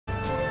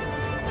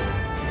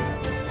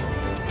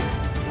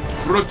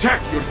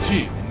Protect your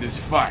team in this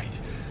fight.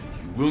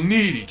 You will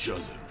need each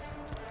other.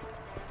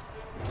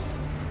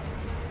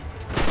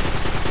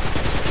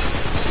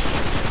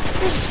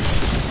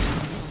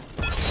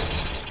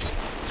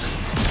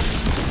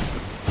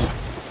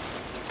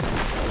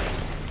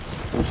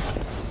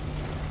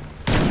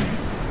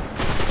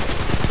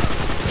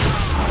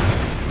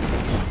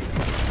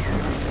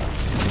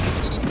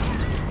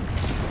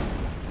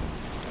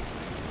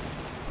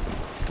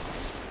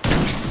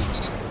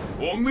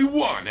 Only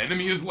one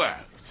enemy is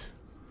left.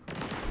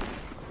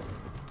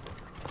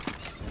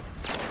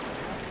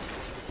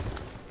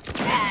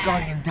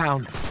 Guardian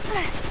down.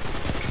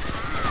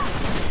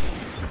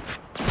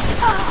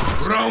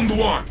 Round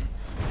one.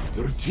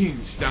 Your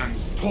team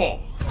stands tall.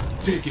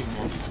 Take a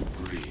moment to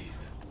breathe.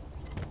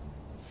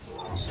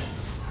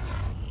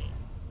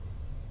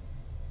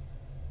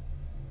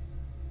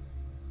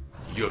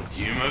 Your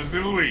team has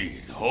the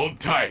lead. Hold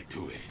tight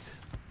to it.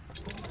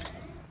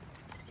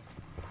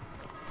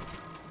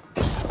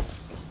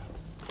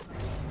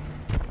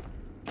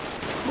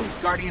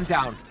 Guardian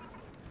down.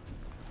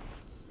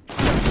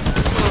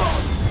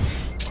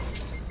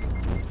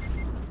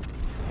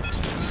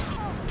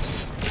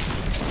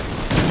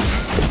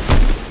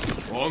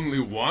 Only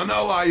one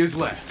ally is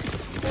left.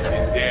 It's in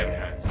their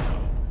hands now.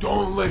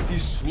 Don't let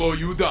this slow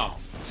you down.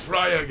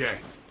 Try again.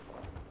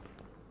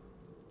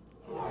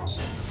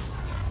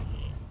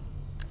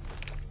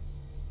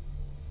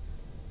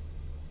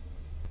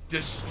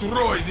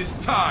 Destroy this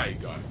tie,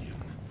 Guardian.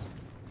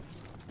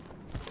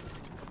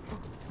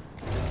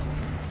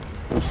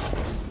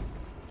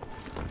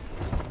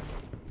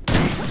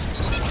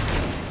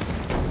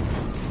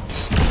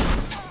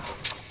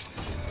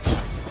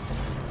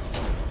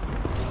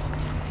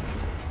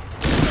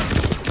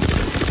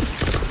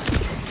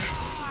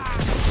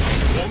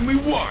 Only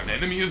one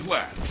enemy is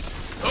left.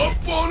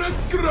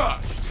 Opponent's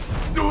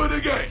crushed. Do it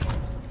again.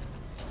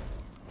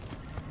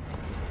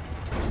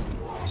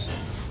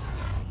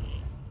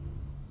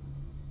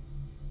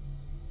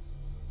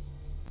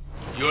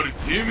 Your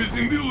team is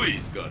in the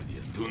lead,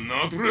 Guardian. Do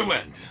not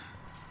relent.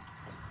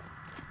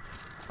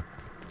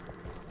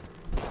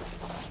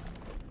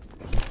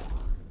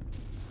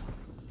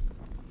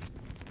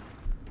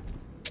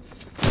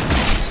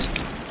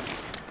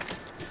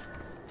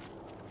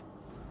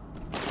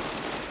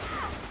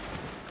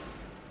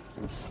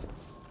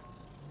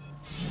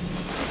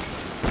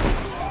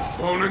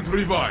 Opponent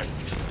revived.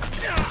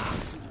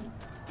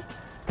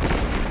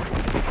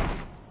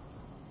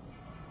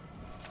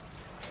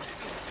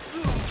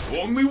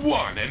 Only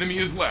one enemy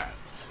is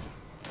left.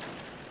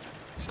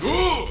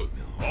 Good!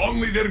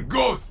 Only their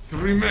ghosts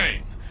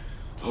remain.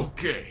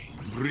 Okay,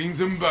 bring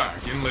them back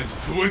and let's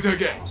do it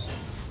again.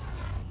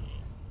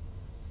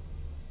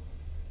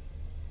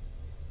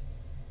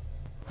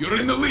 You're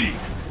in the lead.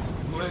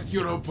 Let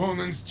your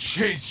opponents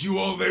chase you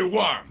all they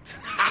want.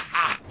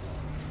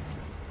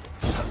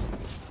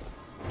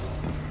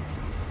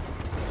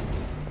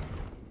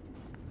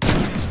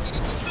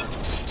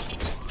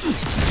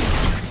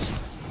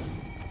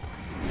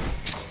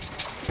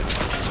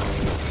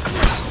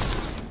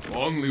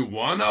 Only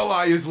one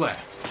ally is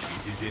left.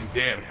 It is in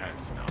their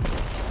hands now.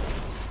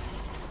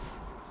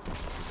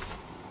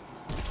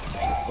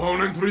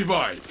 Opponent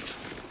revived.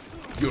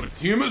 Your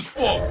team is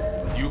full.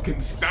 You can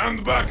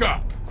stand back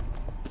up.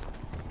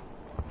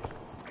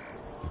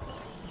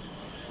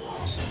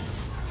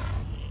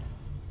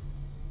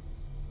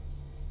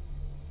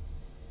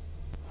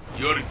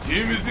 Your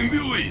team is in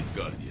the lead,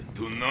 Guardian.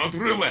 Do not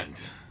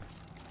relent.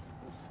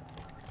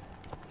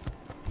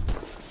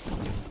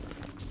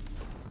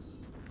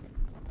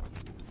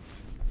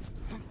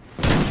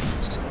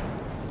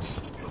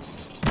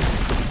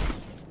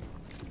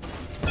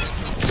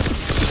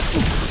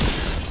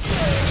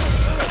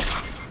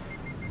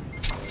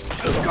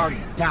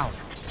 Guardian down.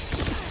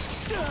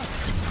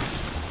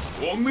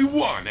 Only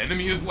one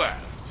enemy is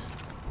left.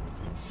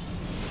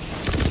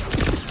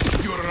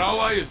 Your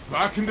ally is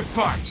back in the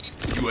fight.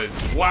 You have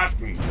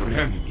flattened your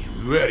enemy.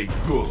 Very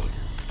good.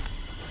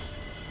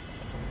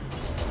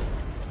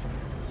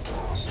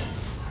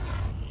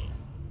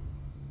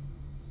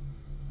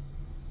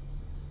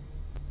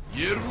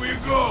 Here we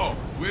go.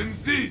 Win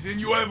season,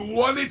 you have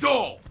won it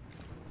all.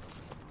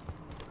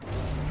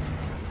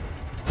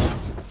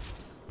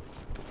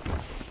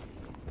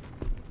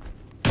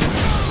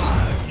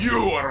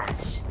 You are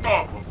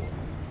unstoppable.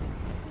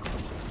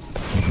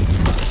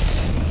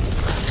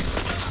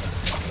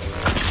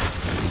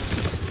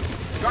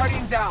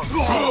 Guardian down.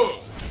 Good.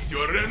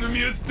 Your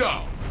enemy is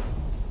down.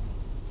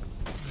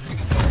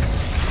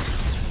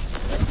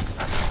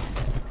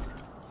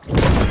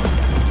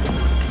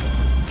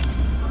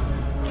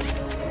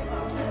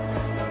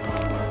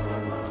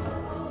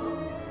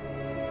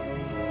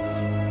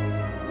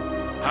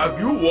 Have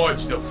you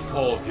watched a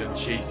falcon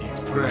chase its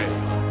prey?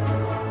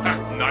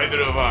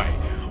 Neither have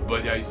I,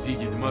 but I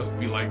think it must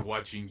be like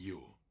watching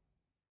you.